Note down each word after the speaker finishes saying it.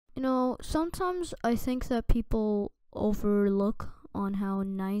You know, sometimes I think that people overlook on how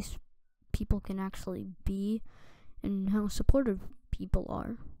nice people can actually be and how supportive people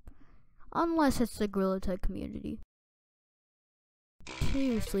are. Unless it's the Gorilla Tag community.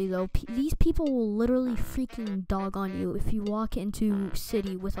 Seriously though, these people will literally freaking dog on you if you walk into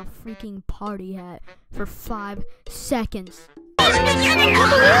city with a freaking party hat for 5 seconds. I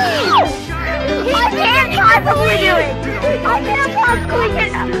can't possibly do it! I can't possibly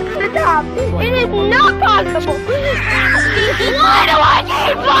get up to the top! It is not possible! Why do I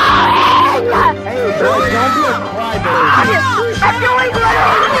keep falling? Hey bro, don't be a crybaby! I'm doing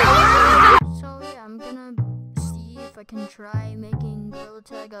literally! So yeah, I'm gonna see if I can try making Gorilla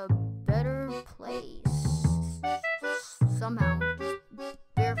Tag a better place. Somehow. Just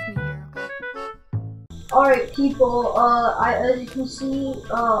bear with me here, okay? Alright people, as you can see,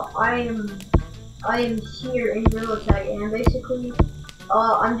 I am here in Gorilla Tag, and basically,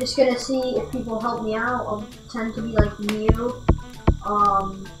 I'm just gonna see if people help me out. I'll pretend to be like new,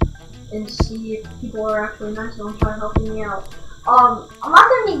 and see if people are actually nice and will try helping me out. I'm not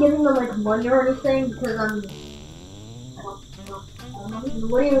gonna be giving them like money or anything, because I don't know.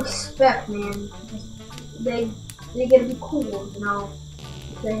 What do you expect, man? They gotta be cool, you know,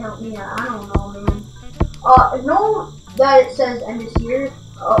 if they help me out. I don't know, man. Know that it says end is here.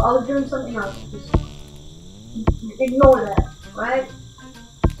 I was doing something else. Just ignore that, right?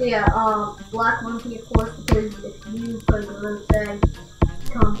 So yeah, Black Monkey, of course, because if you put a Gorilla Tag,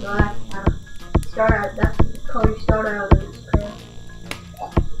 come black, start out, that's the color you start out with, correct?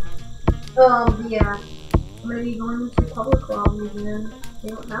 Yeah, I'm gonna be going into public lobbies and then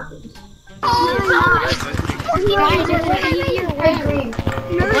see what happens. What?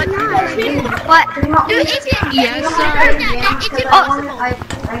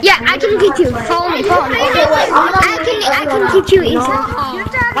 Yeah, I can teach you. Follow me. I can teach you easy.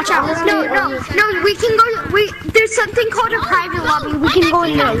 Watch out. No, we can go, there's something called a private lobby. We can go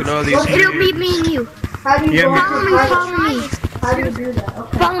in there. It'll be me and you. How do you follow me. How do you do that?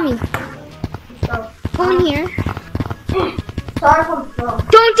 Okay. Follow me. Go in here. Sorry for the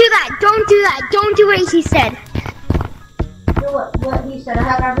Don't do that. Don't do what he said. What he said. I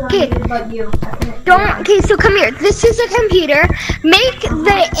have everyone muted but you. Okay, so come here. This is a computer. Make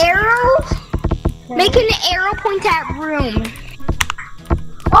the arrow. Okay. Make an arrow point at room.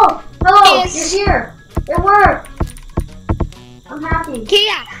 Oh, hello. Yes. You're here. It worked. I'm happy. Okay,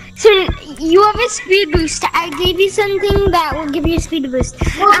 yeah. So you have a speed boost. I gave you something that will give you a speed boost.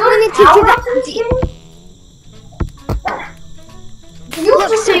 Well, I'm gonna teach you that.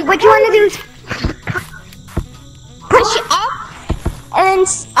 Look, so what you want to do is push up and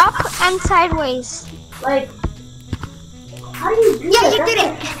up and sideways. Like, how do you do that? Yeah, you did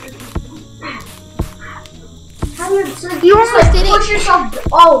it. How do you? So You almost did push it. yourself.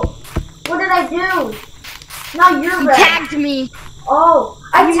 Oh, what did I do? Now you're You red. tagged me. Oh,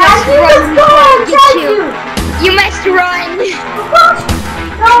 I You tagged you. must Let's go. I run. tagged you. You must run.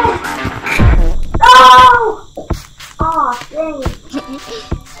 No. Oh, dang it.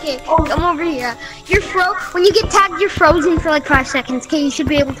 Okay, come over here. You're when you get tagged, you're frozen for like 5 seconds. Okay, you should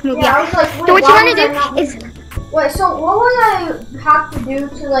be able to move. Yeah, I was like, So wait, what you why want to was I do not is moving? Wait, so what would I have to do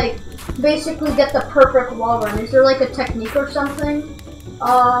to like basically get the perfect wall run? Is there like a technique or something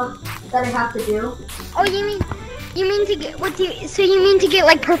that I have to do? Oh, you mean to get so you mean to get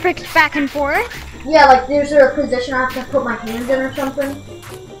like perfect back and forth? Yeah, like is there a position I have to put my hands in or something?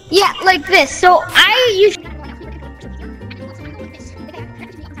 Yeah, like this. So I usually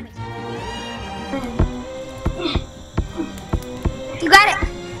You got it.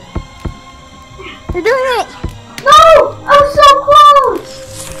 You're doing it. No! I'm so close!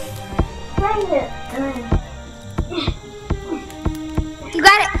 Dang it. You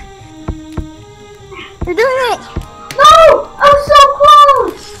got it. You're doing it. No! I'm so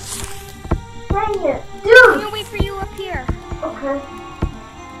close! Dang it. I'm Dude! gonna wait for you up here. Okay.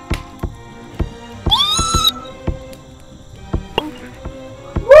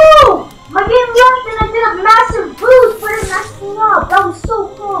 Whoa! My game left and I did a massive boost, but it messed me up. That was so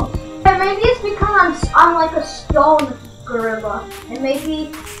close. And maybe it's because I'm like a stone gorilla. And maybe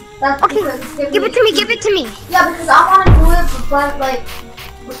that's Okay, because it's give it to me. Give it to me. Yeah, because I want to do it, but like,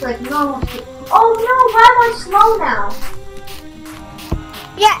 with like normal speed. Oh no, why am I slow now?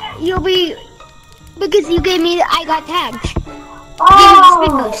 Yeah, you'll be because you gave me. I got tagged.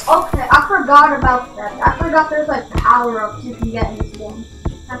 Oh, okay. I forgot about that. I forgot there's like power-ups you can get in this game.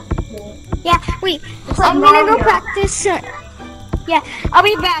 That's cool. Yeah, wait. It's like I'm gonna go Mario. practice. Yeah, I'll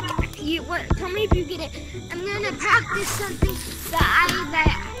be back. Tell me if you get it. I'm gonna practice something that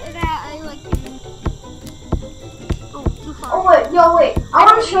I like. Oh, Oh wait, yo, wait. I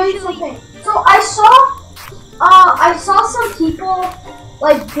want to show you something. So I saw some people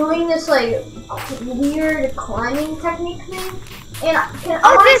like doing this like weird climbing technique thing, and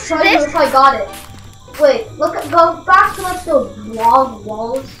I want to show you if I got it. Wait, go back to like those log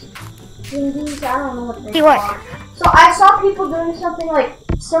walls thingies. I don't know what they are. So I saw people doing something like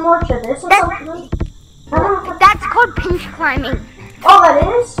similar to this or something. I don't know. That's called pinch climbing. Oh, that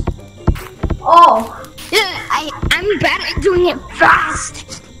is. Oh. Yeah, I'm bad at doing it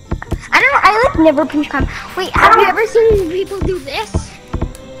fast. I like never pinch climb. Wait, have you ever seen people do this?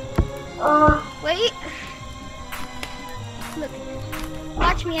 Wait. Look.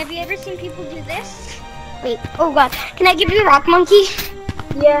 Watch me. Have you ever seen people do this? Wait. Oh god. Can I give you a rock monkey?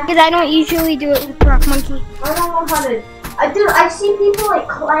 Yeah. Because I don't usually do it with rock monkey. I don't know how to. I see people like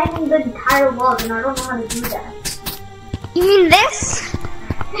climbing the entire log, and I don't know how to do that. You mean this?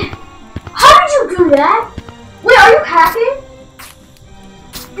 How did you do that? Wait, are you hacking?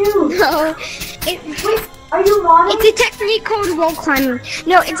 Dude. No. Wait, are you modding? It's a technique called wall climbing.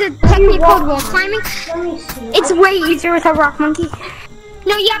 No, it's a technique called wall climbing. Let me see. It's way easier with a rock monkey.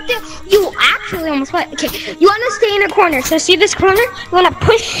 No, you actually almost went. Okay, you want to stay in a corner. So see this corner? You want to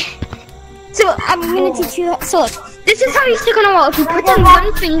push. So I'm going to teach you. So look, this is how you stick on a wall. If you put on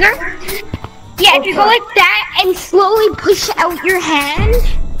one finger. Yeah, if you go like that and slowly push out your hand.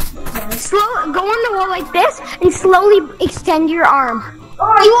 Go on the wall like this and slowly extend your arm.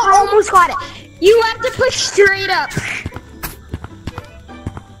 You almost got it. You have to push straight up.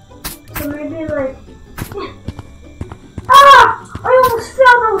 So maybe like... Ah! I almost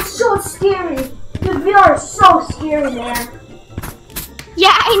fell. That was so scary. The VR is so scary, man.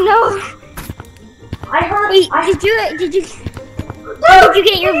 Yeah, I know. I heard... Wait, did you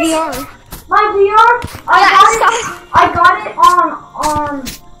get your VR? My VR?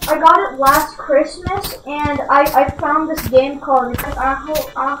 I got it last Christmas, and I found this game called, because I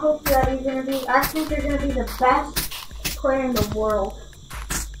hope that you're gonna be, I think you're gonna be the best player in the world.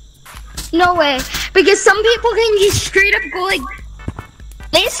 No way, because some people can just straight up go like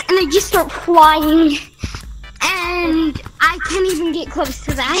this, and they just start flying, and I can't even get close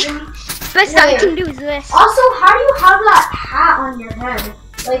to that. Best I can do is this. Also, how do you have that hat on your head?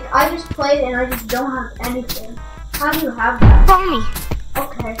 Like, I just played and I just don't have anything. How do you have that? Follow me.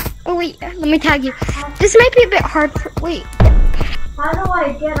 Okay. Oh wait, let me tag you. This might be a bit hard for, wait. How do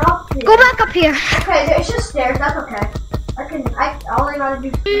I get up here? Go back up here. Okay, it's just stairs, that's okay. All I gotta do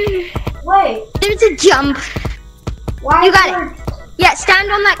is, wait. There's a jump. Why? You got it. Yeah,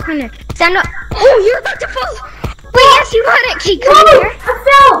 stand on that corner. Stand up. Oh, you're about to fall. Wait, yes, you got it. Okay, come here. I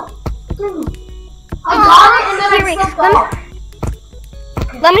fell. I got it and then I fell off.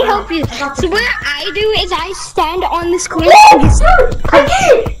 Let me help you. So what I do is I stand on this corner. I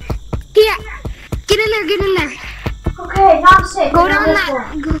did it! Yeah. Get in there. Okay, now I'm safe. Go down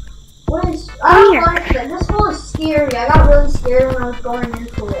that. What is? I don't like that. This hole is scary. I got really scared when I was going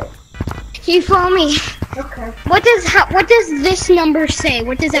into it. You follow me. Okay. What does this number say?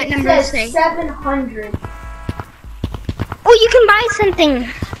 What does that number say? 700. Oh, you can buy something.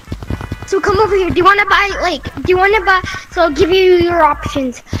 So come over here. Do you want to buy, so I'll give you your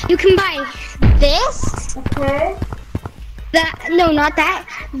options. You can buy this. Okay. No, not that.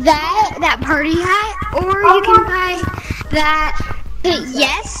 That party hat. Or you can buy that. Hit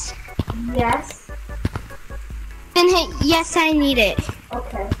yes. Yes. Then hit yes, I need it.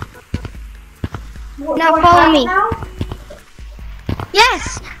 Okay. Now follow me. Now?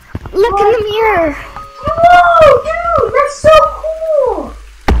 Yes. Look in the mirror. Whoa, dude, that's so cool.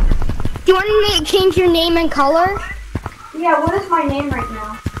 Do you want to change your name and color? Yeah, what is my name right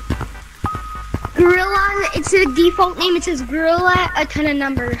now? Gorilla, it's a default name. It says Gorilla, a ton of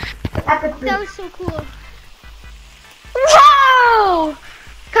numbers. Epic. That was so cool. Whoa!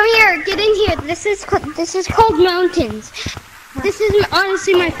 Come here, get in here. This is called Mountains. This is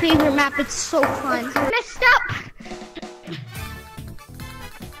honestly my favorite map. It's so fun. Messed up.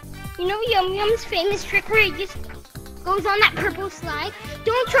 You know Yum Yum's famous trick where he just goes on that purple slide?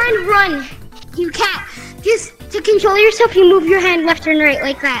 Don't try and run. You can't. Just to control yourself, you move your hand left and right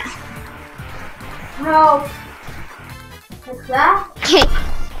like that. No. Like that? Okay.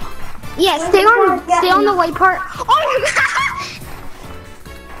 Yeah, stay on the white part. Oh my god!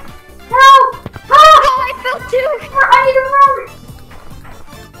 Help! Help! Oh, I fell too. I need to run.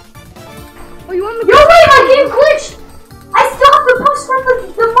 Oh, you want me to Yo, wait, my game glitched. I still have to push from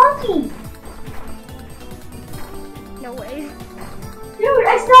the monkey. No way. Dude, I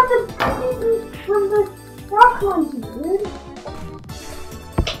still have to from the rock monkey, dude.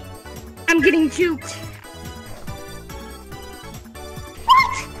 I'm getting juked.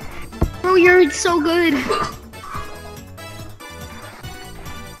 What? Bro, you're so good.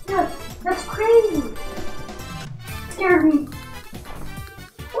 crazy. Scared me.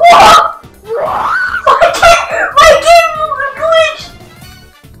 Whoa! My game glitched!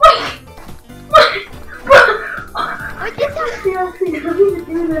 What is that? Seriously, I don't need to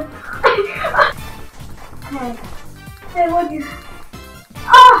do this. Okay. Hey, what you...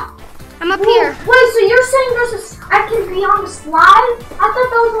 Ah! I'm up here. Wait, so you're saying I can be on the slide? I thought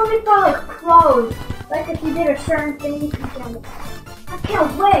that was only for like pros. Like if you did a certain thing, you can. I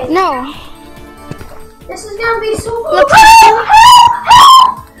can't wait. No. This is gonna be so cool. Look.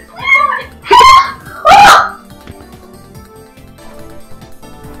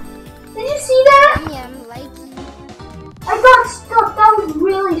 Did you see that? Yeah, I'm like. I got stuck. That was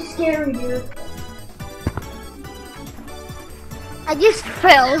really scary, dude. I just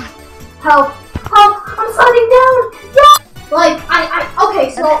fell. Help! Help! I'm sliding down! No! Like, okay,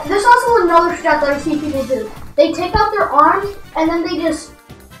 so there's also another strat that I see people do. They take out their arms, and then they just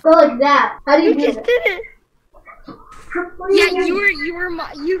go like that. How do you do just that? did it. What do Yeah, mean?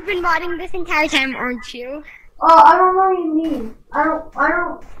 you've been modding this entire time, aren't you? I don't know what you mean. I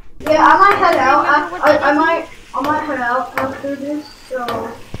don't. Yeah, I might head out. I might head out after this. So,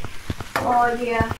 yeah.